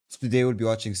So today we'll be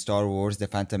watching Star Wars The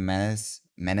Phantom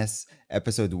Menace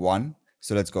Episode 1.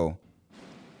 So let's go.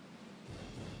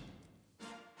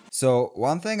 So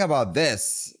one thing about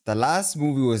this, the last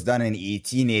movie was done in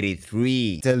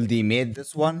 1883 till they made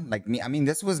this one.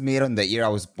 This was made on the year I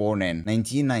was born in,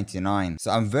 1999.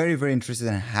 So I'm very, very interested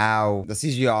in how the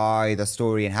CGI, the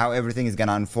story, and how everything is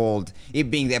gonna unfold. It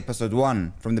being the episode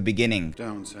 1 from the beginning.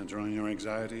 Don't center on your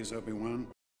anxieties, Obi-Wan.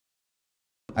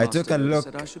 I took a look.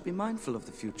 Said I should be mindful of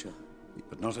the future,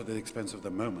 But not at the expense of the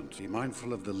moment. Be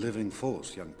mindful of the living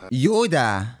force, young Pat.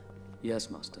 Yoda. Yes,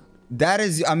 Master. That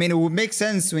is, it would make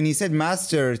sense when he said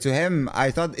master to him.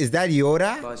 I thought, is that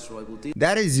Yoda? Viceroy will deal.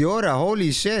 That is Yoda,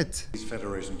 holy shit. These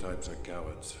Federation types are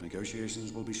cowards.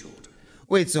 Negotiations will be short.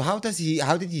 Wait, so how did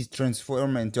he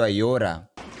transform into a Yoda?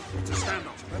 It's a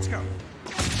standoff. Let's go.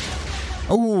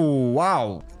 Oh,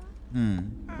 wow.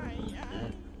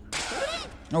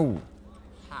 Oh.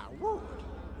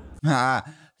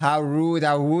 How rude,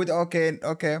 how rude.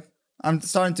 Okay. I'm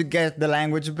starting to get the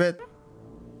language a bit.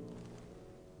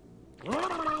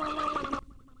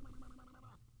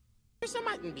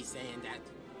 Somebody mightn't be saying that.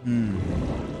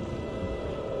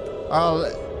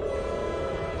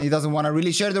 Oh, he doesn't want to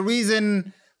really share the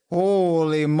reason.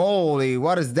 Holy moly,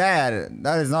 what is that?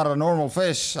 That is not a normal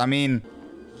fish.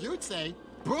 You'd say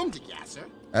boom-de-gasser.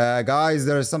 Guys,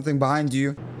 there is something behind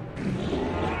you.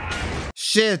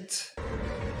 Shit.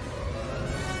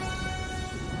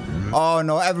 Oh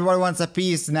no, everybody wants a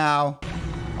piece now.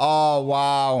 Oh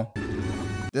wow.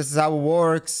 This is how it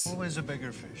works. Always a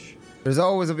bigger fish. There's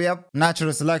always a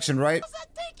natural selection, right? Who's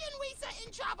thinking Lisa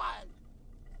in trouble?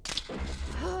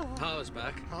 Power's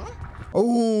back. Huh?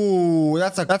 Oh,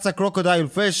 that's a crocodile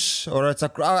fish, or it's a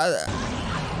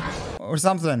or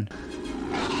something.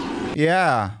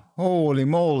 Yeah. Holy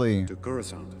moly. To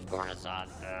Coruscant. Coruscant,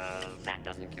 that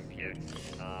doesn't compute.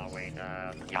 Wait,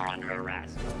 you're under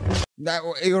arrest.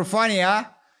 You're funny, huh?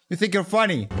 You think you're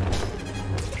funny?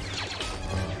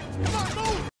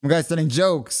 You guys telling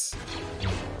jokes.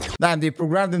 Damn, they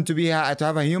programmed them to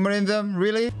have a humor in them,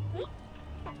 really?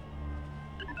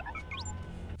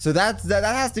 So that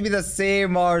has to be the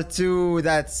same R2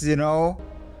 that's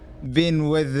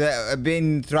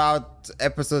been throughout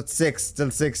episode 6 till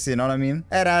 6. You know what I mean?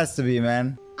 It has to be,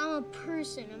 man. I'm a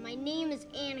person and my name is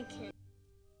Anakin.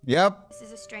 Yep. This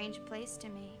is a strange place to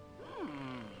me.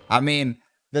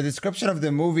 The description of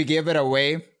the movie gave it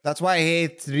away. That's why I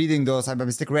hate reading those. I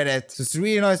mistake Reddit. So it's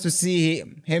really nice to see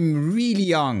him really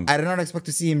young. I did not expect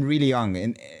to see him really young,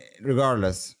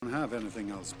 regardless. Don't have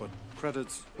anything else, but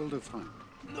credits will do fine.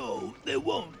 No, they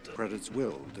won't. Credits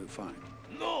will do fine.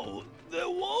 No, they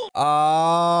won't.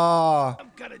 Ah.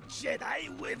 I'm kind of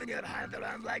Jedi waving your hand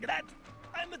around like that.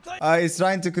 I'm a tiny... He's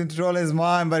trying to control his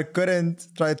mind, but couldn't.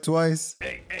 Tried twice.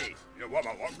 Hey, you want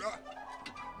my longer?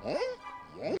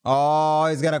 Oh,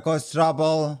 he's gonna cause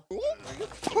trouble.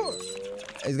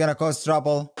 He's gonna cause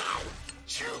trouble.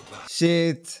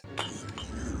 Shit.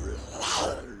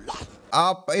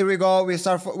 Up, here we go.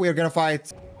 We're gonna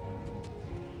fight.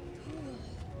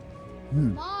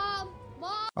 Mom!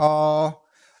 Oh,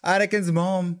 Anakin's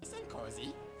mom. Listen,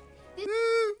 Cozy.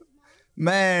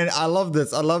 Man, I love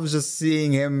this. I love just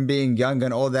seeing him being young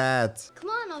and all that. Come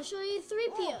on, I'll show you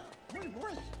 3PO.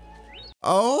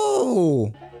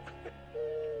 Oh,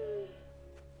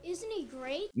 Isn't he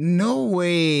great? no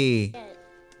way.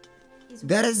 He's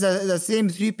That is the same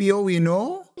 3PO we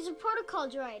know? He's a protocol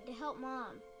droid to help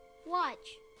Mom.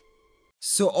 Watch.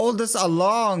 So all this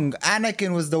along,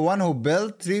 Anakin was the one who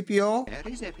built 3PO?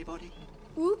 Where is everybody?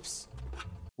 Oops.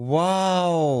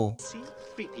 Wow.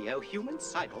 C-3PO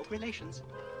human-cyborg relations.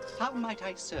 How might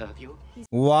I serve you?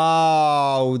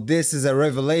 Wow, this is a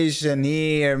revelation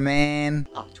here, man.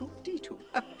 R2-D2,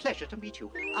 a pleasure to meet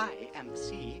you. I am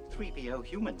C-3PO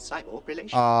human-cyborg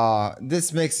relations.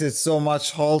 This makes it so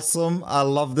much wholesome. I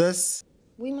love this.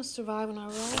 We must survive on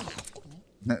our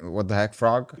own. What the heck,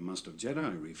 frog? You must have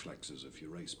Jedi reflexes if you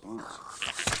race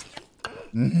parts.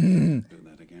 Do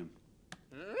that again.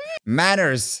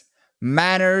 Manners.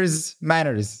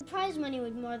 Prize money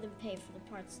would more than pay for the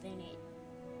parts they need.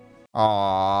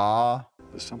 Aww.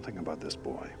 There's something about this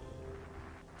boy.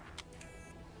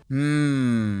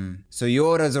 So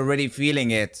Yoda's already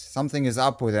feeling it. Something is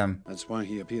up with him. That's why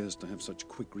he appears to have such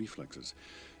quick reflexes.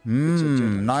 It's a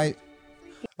Jedi. Nice.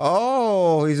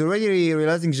 Oh, he's already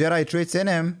realizing Jedi traits in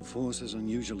him. The Force is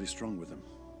unusually strong with him.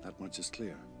 That much is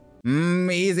clear.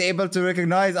 He's able to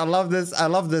recognize. I love this.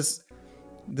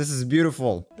 This is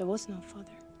beautiful. There was no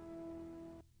father.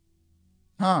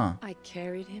 Huh. I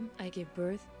carried him, I gave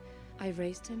birth, I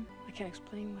raised him. I can't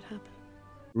explain what happened.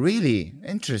 Really?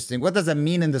 Interesting. What does that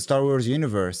mean in the Star Wars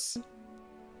universe?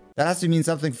 That has to mean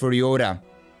something for Yoda.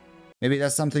 Maybe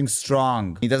that's something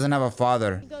strong. He doesn't have a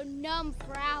father. Go numb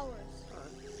for hours.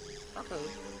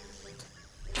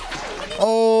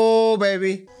 Oh,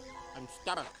 baby. I'm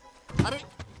stuck. Hurry.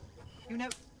 You know,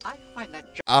 I find that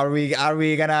Are we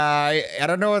gonna... I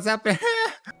don't know what's happening.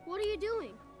 What are you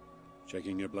doing?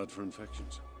 Checking your blood for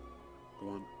infections.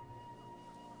 Go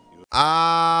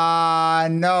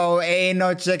on. No, ain't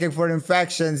no checking for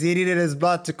infections. He needed his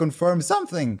blood to confirm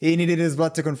something. He needed his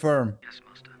blood to confirm. Yes,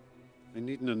 Master. I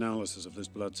need an analysis of this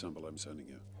blood sample I'm sending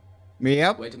you.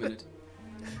 Yep. Wait a minute.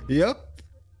 Yep.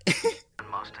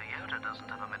 Master Yoda doesn't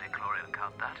have a midichlorian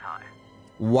count that high.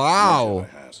 Wow. It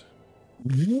has.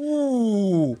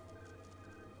 Ooh.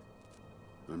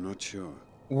 I'm not sure.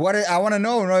 What I want to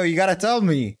know. No, you gotta tell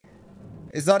me.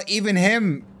 It's not even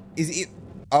him.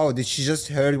 Oh, did she just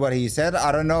heard what he said?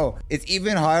 I don't know. It's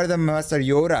even higher than Master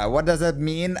Yoda. What does that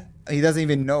mean? He doesn't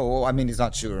even know. I mean, he's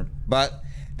not sure. But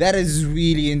that is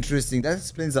really interesting. That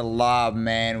explains a lot,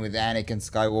 man, with Anakin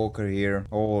Skywalker here.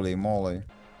 Holy moly.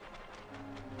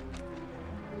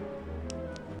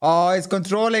 Oh, it's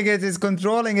controlling it. It's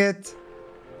controlling it.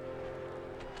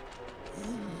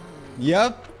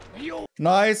 Yep.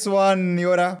 Nice one,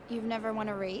 Yoda. You've never won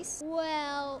a race?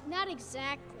 Well, not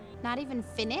exactly. Not even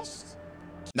finished?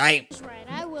 Nice. That's right,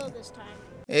 I will this time.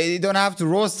 You don't have to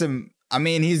roast him. I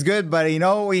mean, he's good, but you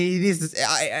know, he needs to...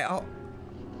 oh.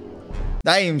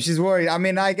 Damn, she's worried. I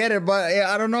mean, I get it, but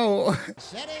I don't know.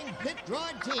 Setting pit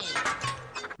droid team.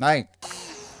 Damn.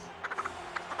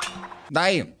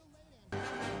 Damn.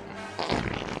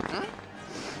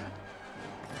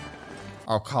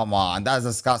 Oh, come on. That's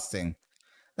disgusting.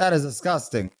 That is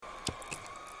disgusting.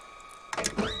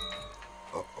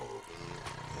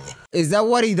 Is that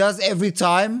what he does every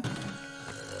time?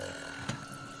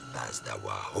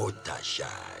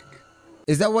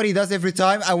 Is that what he does every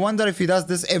time? I wonder if he does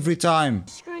this every time.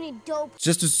 Screwy dope.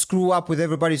 Just to screw up with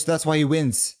everybody, so that's why he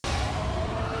wins.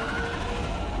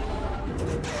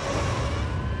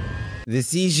 The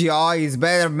CGI is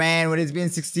better, man. When it's been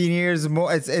 16 years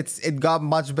more, it got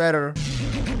much better.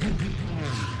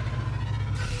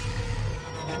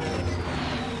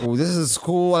 Oh, this is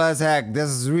cool as heck. This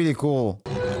is really cool.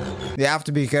 You have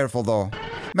to be careful though.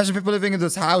 Imagine people living in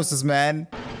those houses, man.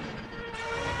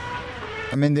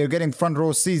 I mean, they're getting front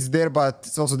row seats there, but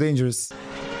it's also dangerous.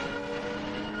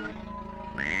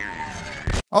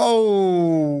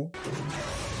 Oh!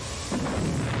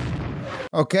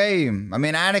 Okay. I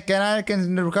mean, Anakin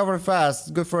can recover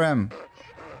fast. Good for him.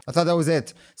 I thought that was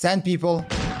it. Sand people.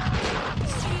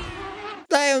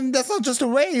 Damn, that's not just a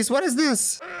race. What is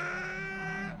this?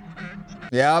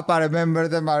 Yep, I remember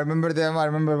them. I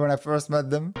remember when I first met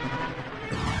them.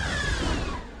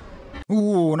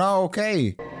 Ooh, now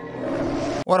okay.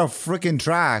 What a freaking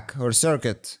track or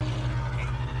circuit.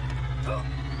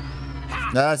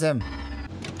 That's him.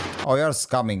 Oh, you're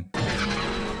scummy.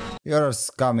 You're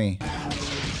scummy.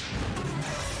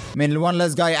 I mean, one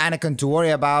less guy Anakin to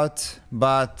worry about,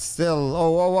 but still.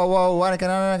 Oh, whoa, whoa, whoa,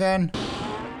 Anakin.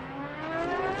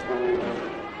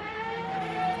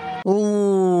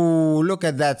 Ooh, look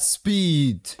at that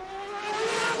speed.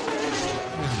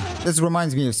 This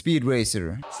reminds me of Speed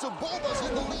Racer. Sebulba's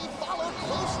in the lead, followed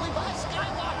closely by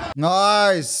Skywalker.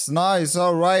 Nice,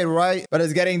 right. But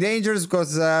it's getting dangerous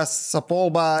because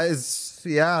Sebulba is,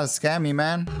 yeah, scammy,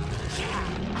 man.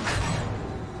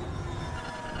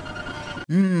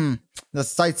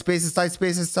 That's tight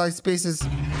spaces.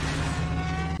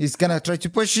 He's gonna try to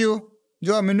push you.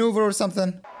 Do a maneuver or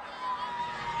something.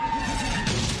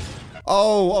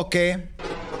 Oh, okay.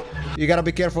 You gotta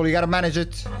be careful. You gotta manage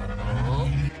it.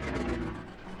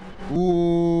 Ooh.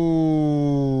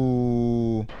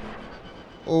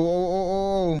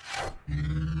 Oh.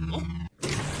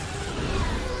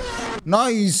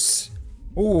 Nice.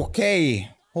 Okay.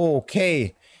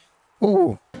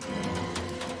 Ooh.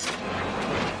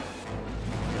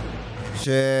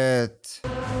 Shit.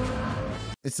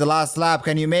 It's the last lap.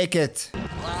 Can you make it?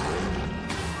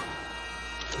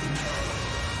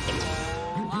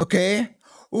 Okay.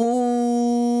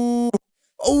 Ooh.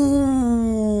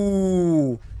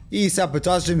 He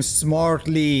sabotaged him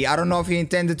smartly. I don't know if he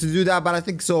intended to do that, but I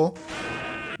think so.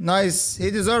 Nice.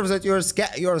 He deserves it. You're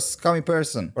a scummy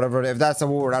person. Whatever, if that's a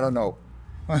word, I don't know.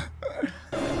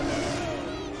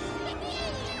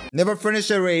 Never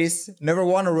finished a race. Never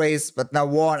won a race, but now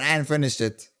won and finished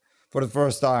it. For the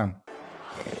first time.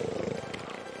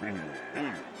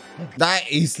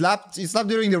 He slapped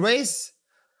during the race?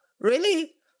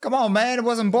 Really? Come on, man. It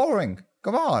wasn't boring.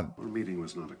 Come on. Our meeting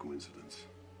was not a coincidence.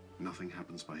 Nothing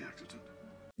happens by accident.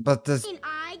 But does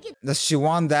she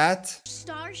want that?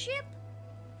 Starship?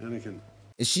 Anakin.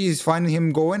 Is she finding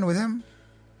him going with him?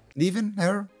 Leaving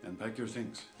her? And pack your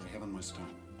things. We haven't much time.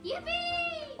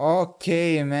 Yippee!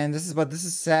 Okay, man. This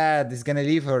is sad. He's gonna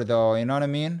leave her though. You know what I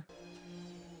mean?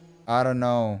 I don't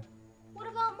know. What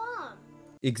about Mom?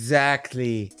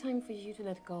 Exactly. It's time for you to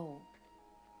let go.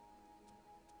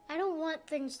 I don't want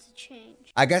things to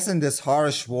change. I guess in this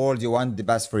harsh world, you want the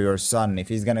best for your son. If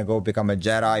he's gonna go become a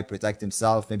Jedi, protect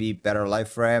himself, maybe better life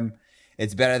for him,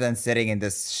 it's better than sitting in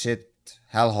this shit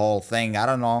hellhole thing. I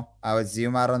don't know. I would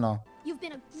assume, I don't know. You've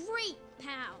been a great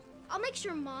pal. I'll make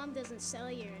sure Mom doesn't sell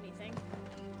you or anything.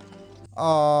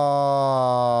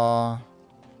 Oh.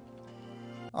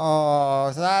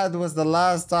 Oh, so that was the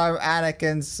last time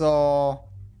Anakin saw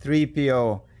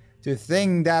 3PO. To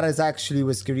think that is actually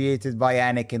was created by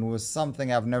Anakin was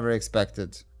something I've never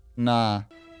expected. Nah.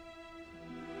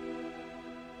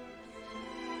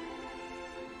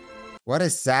 What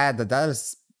is sad that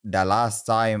is the last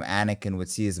time Anakin would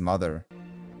see his mother.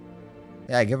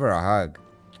 Yeah, give her a hug.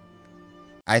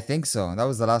 I think so. That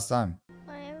was the last time.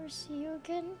 Will I ever see you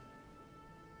again?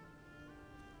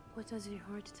 What does your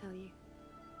heart tell you?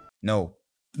 No.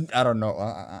 I don't know.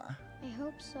 I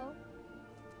hope so.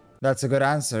 That's a good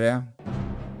answer, yeah.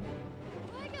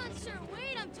 Hang on, sir.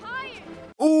 Wait, I'm tired.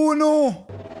 Oh no!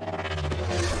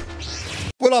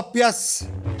 Pull up, yes!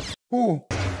 Ooh.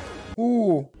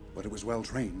 Ooh. But it was well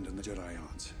trained in the Jedi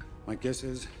arts. My guess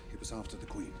is he was after the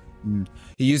Queen.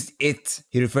 He used it.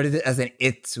 He referred to it as an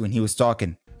it when he was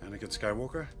talking. Anakin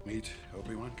Skywalker, meet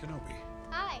Obi-Wan Kenobi.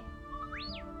 Hi.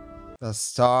 The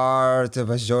start of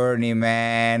a journey,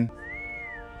 man.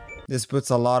 This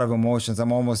puts a lot of emotions.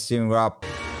 I'm almost tearing up.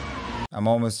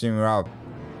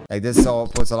 Like this all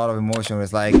puts a lot of emotion.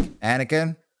 It's like,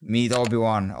 Anakin, meet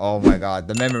Obi-Wan. Oh my god,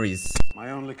 the memories.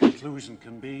 My only conclusion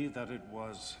can be that it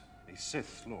was a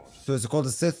Sith Lord. So it's called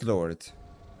the Sith Lord.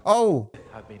 Oh!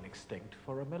 Have been extinct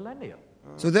for a millennium.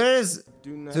 So there's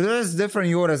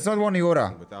different Yoda. It's not one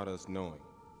Yoda. Without us knowing.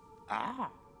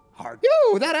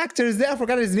 Yo, that actor is there. I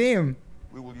forgot his name.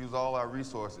 We will use all our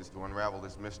resources to unravel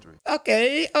this mystery.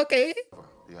 Okay.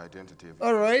 The identity of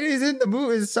All right, he's in the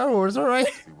movie. It's Star Wars. All right.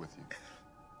 be with you.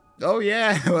 Oh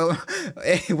yeah. Well,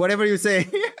 hey, whatever you say.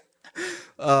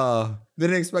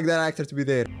 Didn't expect that actor to be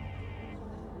there.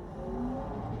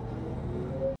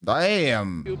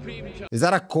 Damn. Is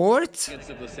that a court?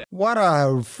 What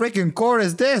a freaking court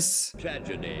is this?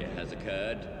 Tragedy has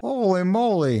occurred. Holy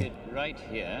moly. Right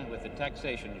here with the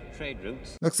taxation of trade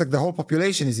routes. Looks like the whole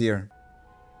population is here.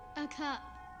 A cup.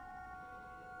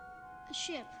 A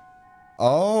ship.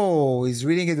 Oh, he's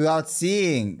reading it without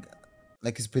seeing.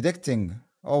 Like he's predicting.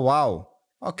 Oh, wow.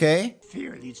 Okay.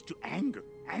 Fear leads to anger.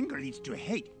 Anger leads to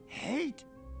hate. Hate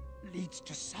leads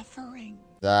to suffering.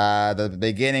 The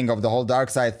beginning of the whole dark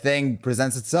side thing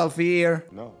presents itself here.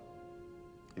 No,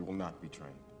 he will not be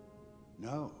trained.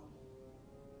 No.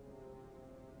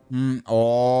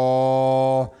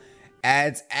 Oh,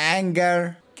 adds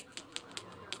anger.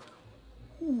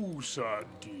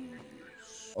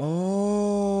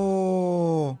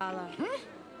 Oh.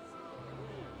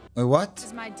 Wait, what? This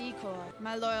is my decoy,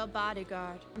 my loyal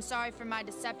bodyguard. I'm sorry for my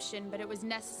deception, but it was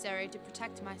necessary to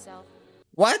protect myself.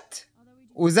 What?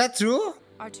 Was that true?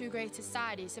 Our two great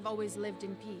societies have always lived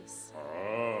in peace.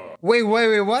 Wait,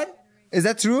 what? Is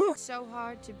that true? So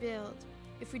hard to build.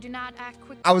 If we do not act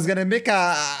quickly, I was gonna make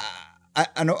a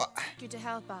you to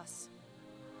help us.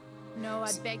 No,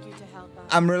 I beg you to help us.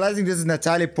 I'm realizing this is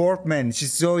Natalie Portman.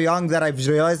 She's so young that I've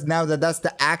realized now that that's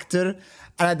the actor.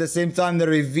 And at the same time, the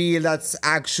reveal that's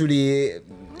actually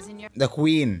the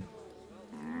Queen.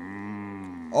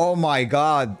 Oh my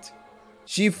god.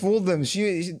 She fooled them.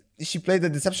 She played the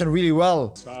deception really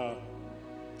well.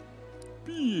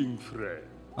 Being friend.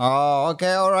 Oh,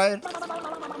 okay, alright.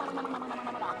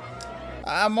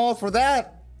 I'm all for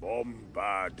that.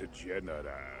 Bombard General.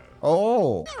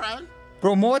 Oh.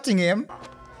 Promoting him?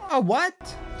 Oh,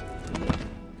 what?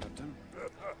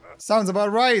 Sounds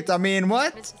about right. I mean,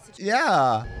 what?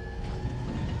 Yeah.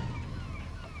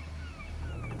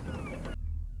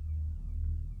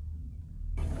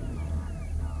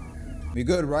 We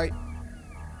good, right?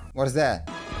 What is that?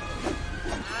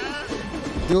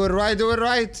 Do it right, do it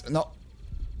right. No.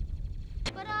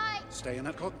 But I... Stay in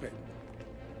that cockpit.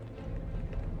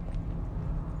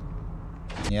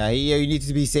 Yeah, here you need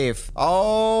to be safe.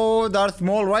 Oh, Darth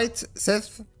Maul, right?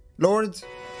 Sith Lord.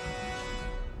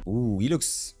 Ooh, he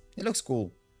looks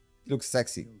cool. He looks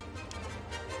sexy.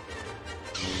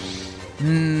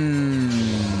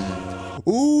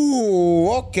 Ooh,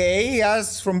 okay.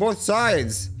 Yes, from both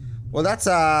sides. Well, that's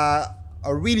a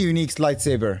really unique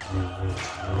lightsaber.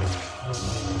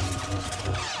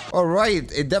 All right,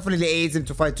 it definitely aids him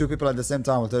to fight two people at the same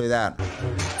time. I'll tell you that.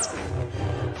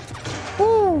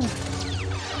 Woo.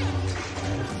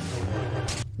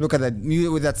 Look at that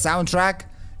with that soundtrack.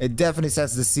 It definitely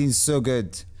sets the scene so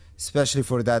good, especially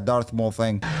for that Darth Maul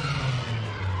thing.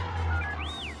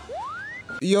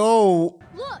 Yo,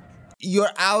 Look.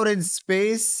 You're out in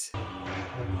space.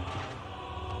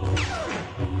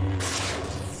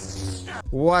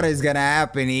 What is gonna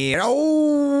happen here?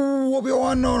 Oh,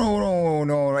 Obi-Wan,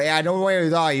 no. Yeah, I know where you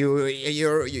die.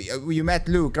 You met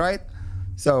Luke, right?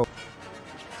 So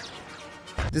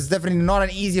this is definitely not an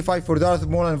easy fight for Darth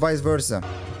Maul and vice versa.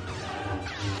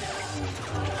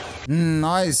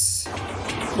 Nice.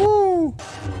 Woo!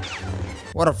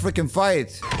 What a freaking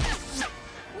fight!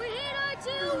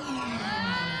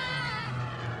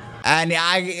 And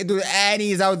dude,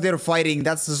 Annie's out there fighting.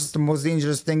 That's just the most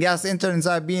dangerous thing. Yes, interns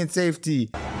are being safety.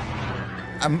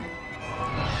 I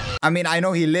mean, I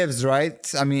know he lives,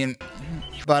 right? I mean,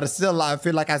 but still, I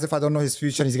feel like as if I don't know his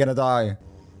future, he's gonna die.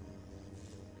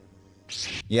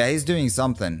 Yeah, he's doing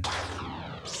something.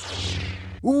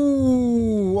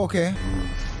 Ooh, okay.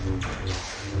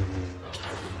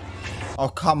 Oh,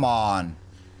 come on.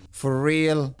 For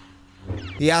real?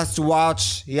 He has to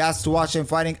watch. He has to watch him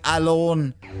fighting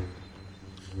alone.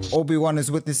 Obi-Wan is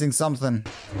witnessing something.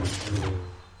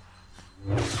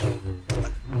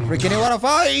 Freaking, you wanna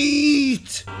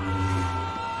fight?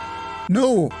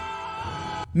 No.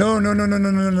 No.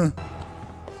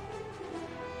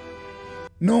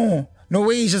 No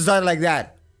way he just died like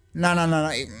that.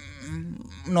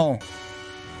 No.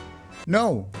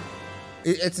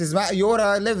 It's his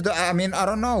Yoda lived. I mean, I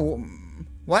don't know.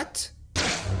 What?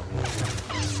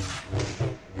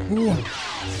 Ooh.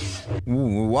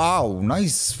 Ooh, wow,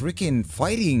 nice freaking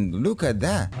fighting. Look at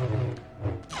that.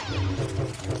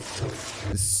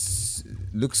 This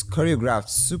looks choreographed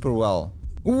super well.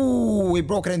 Ooh, we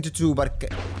broke it into two, but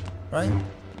right?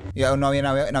 Yeah, now he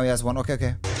has one.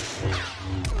 Okay.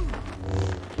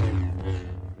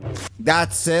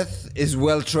 That Sith is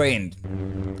well trained.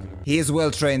 He is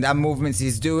well trained. That movements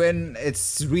he's doing,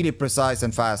 it's really precise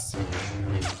and fast.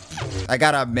 I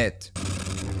gotta admit.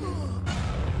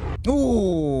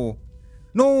 Ooh.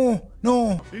 No.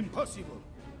 Impossible.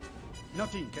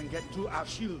 Nothing can get through our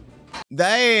shield.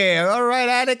 Damn. All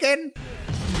right, Anakin.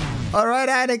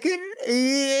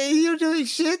 You're doing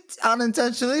shit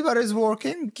unintentionally, but it's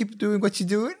working. Keep doing what you're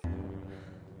doing.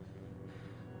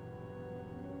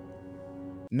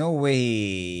 No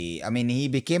way. I mean, he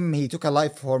took a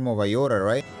life form of a Yoda,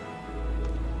 right?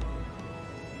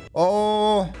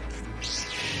 Oh.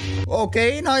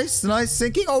 Okay, nice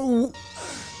thinking. Oh.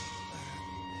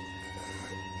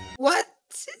 What?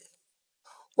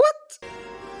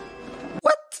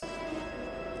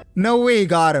 No way he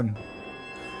got him.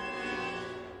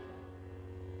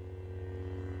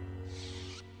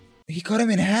 He cut him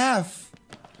in half.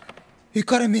 He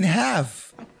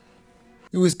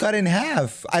was cut in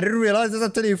half. I didn't realize this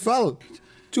until he fell.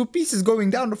 Two pieces going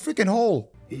down the freaking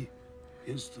hole. He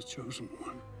is the chosen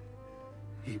one.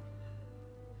 He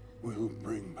will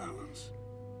bring balance.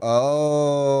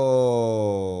 Oh.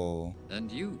 And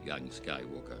you, young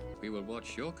Skywalker, we will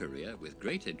watch your career with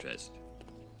great interest.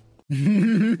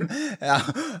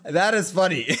 That is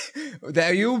funny.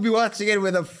 You'll be watching it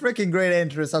with a freaking great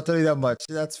interest, I'll tell you that much.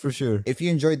 That's for sure. If you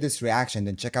enjoyed this reaction,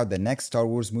 then check out the next Star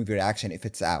Wars movie reaction if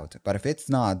it's out. But if it's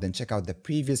not, then check out the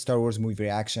previous Star Wars movie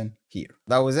reaction here.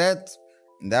 That was it.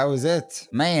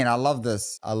 Man, I love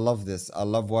this. I love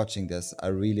watching this. I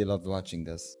really loved watching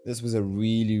this. This was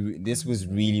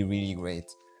really great.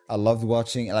 I loved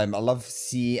watching. I loved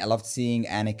seeing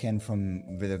Anakin from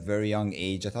with a very young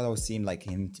age. I thought I was seeing like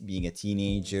him being a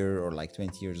teenager or like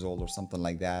 20 years old or something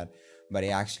like that. But it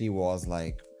actually was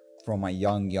like from a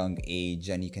young age,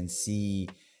 and you can see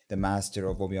the master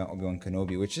of Obi-Wan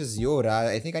Kenobi, which is Yoda.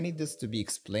 I think I need this to be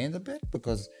explained a bit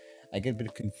because I get a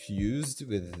bit confused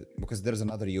because there's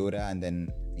another Yoda, and then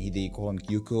they call him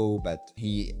Kyuko, but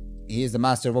he is the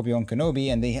master of Obi-Wan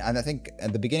Kenobi, and I think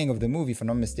at the beginning of the movie, if I'm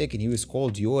not mistaken, he was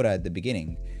called Yoda at the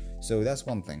beginning. So that's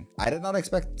one thing. I did not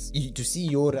expect to see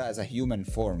Yoda as a human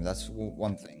form. That's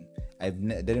one thing. I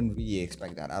didn't really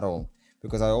expect that at all,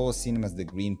 because I always seen him as the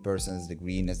green person, as the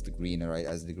green, right,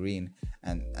 as the green,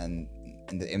 and in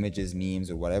the images, memes,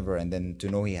 or whatever. And then to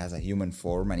know he has a human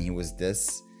form, and he was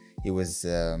Liam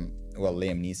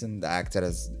Neeson, the actor,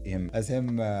 as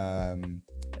him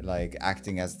like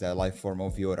acting as the life form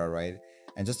of Yoda, right?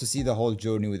 And just to see the whole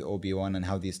journey with Obi-Wan and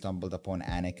how they stumbled upon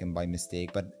Anakin by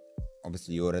mistake, but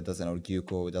obviously Yoda doesn't, or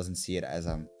Kyuko doesn't see it as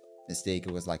a mistake.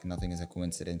 It was like nothing is a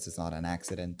coincidence, it's not an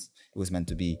accident, it was meant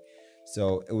to be.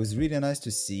 So it was really nice to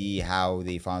see how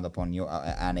they found upon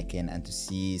Anakin, and to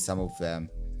see some of him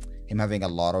having a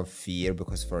lot of fear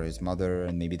because for his mother,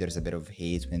 and maybe there's a bit of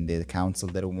hate when the council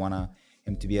didn't want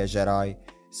him to be a Jedi.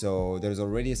 So there's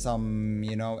already some,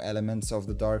 you know, elements of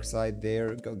the dark side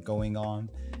there going on,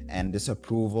 and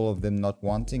disapproval of them not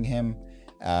wanting him.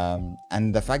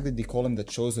 And the fact that they call him the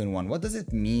chosen one, what does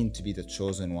it mean to be the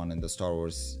chosen one in the Star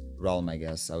Wars realm? I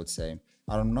guess I would say,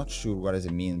 I'm not sure what does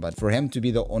it mean, but for him to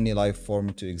be the only life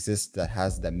form to exist that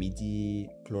has the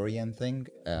midi-chlorian thing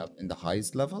in the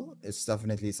highest level, it's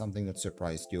definitely something that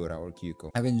surprised Yura or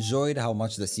Kyuko. I've enjoyed how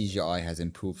much the CGI has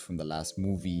improved from the last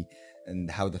movie,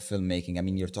 and how the filmmaking, I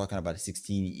mean, you're talking about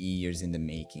 16 years in the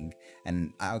making,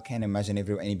 and I can't imagine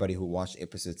anybody who watched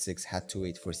episode 6 had to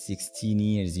wait for 16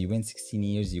 years. You win 16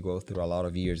 years, you go through a lot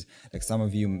of years. Like, some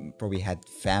of you probably had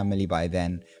family by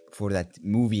then, before that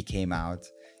movie came out,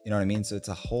 you know what I mean? So it's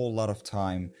a whole lot of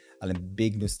time, and a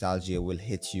big nostalgia will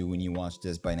hit you when you watch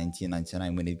this by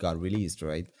 1999 when it got released,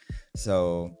 right?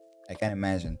 So I can't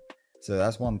imagine. So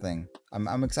that's one thing.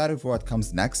 I'm excited for what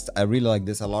comes next. I really like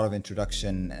this. A lot of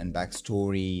introduction and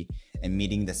backstory and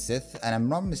meeting the Sith. And I'm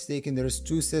not mistaken, there's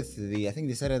 2 Sith. I think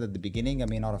they said it at the beginning. I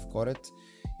may not have caught it.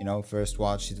 You know, first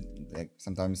watch, like,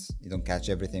 sometimes you don't catch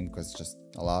everything because it's just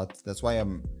a lot. That's why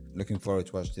I'm looking forward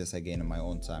to watch this again in my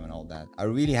own time and all that. I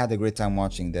really had a great time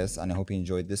watching this, and I hope you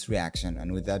enjoyed this reaction.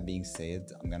 And with that being said,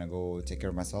 I'm gonna go take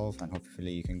care of myself, and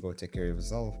hopefully you can go take care of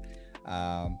yourself.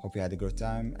 Hope you had a good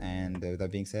time, and with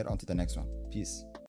that being said, on to the next one. Peace.